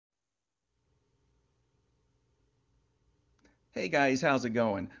Hey guys, how's it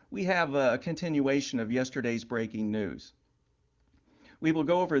going? We have a continuation of yesterday's breaking news. We will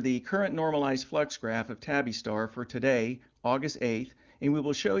go over the current normalized flux graph of Tabby for today, August 8th, and we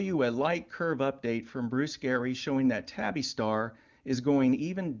will show you a light curve update from Bruce Gary showing that Tabby is going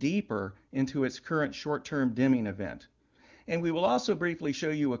even deeper into its current short-term dimming event. And we will also briefly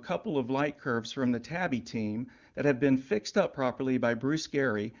show you a couple of light curves from the Tabby team that have been fixed up properly by Bruce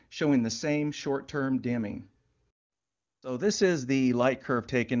Gary showing the same short-term dimming. So this is the light curve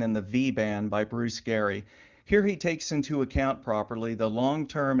taken in the V-band by Bruce Gary. Here he takes into account properly the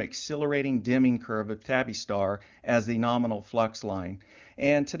long-term accelerating dimming curve of Tabby as the nominal flux line.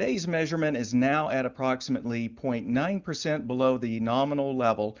 And today's measurement is now at approximately 0.9% below the nominal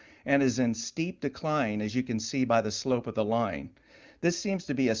level and is in steep decline, as you can see by the slope of the line. This seems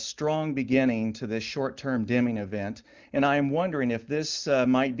to be a strong beginning to this short-term dimming event, and I am wondering if this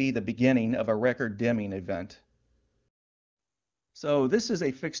might be the beginning of a record dimming event. So this is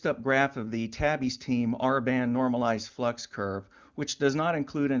a fixed up graph of the Tabby's team R-band normalized flux curve, which does not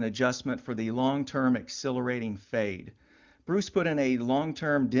include an adjustment for the long-term accelerating fade. Bruce put in a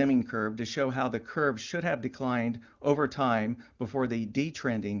long-term dimming curve to show how the curve should have declined over time before the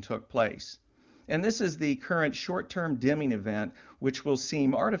detrending took place. And this is the current short-term dimming event, which will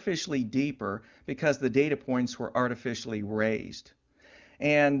seem artificially deeper because the data points were artificially raised.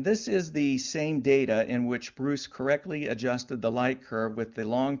 And this is the same data in which Bruce correctly adjusted the light curve with the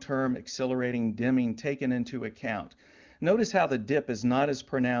long-term accelerating dimming taken into account. Notice how the dip is not as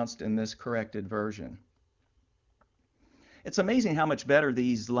pronounced in this corrected version. It's amazing how much better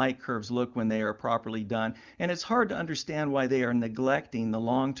these light curves look when they are properly done, and it's hard to understand why they are neglecting the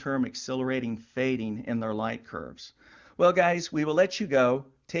long-term accelerating fading in their light curves. Well guys, we will let you go.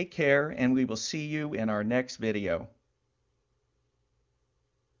 Take care, and we will see you in our next video.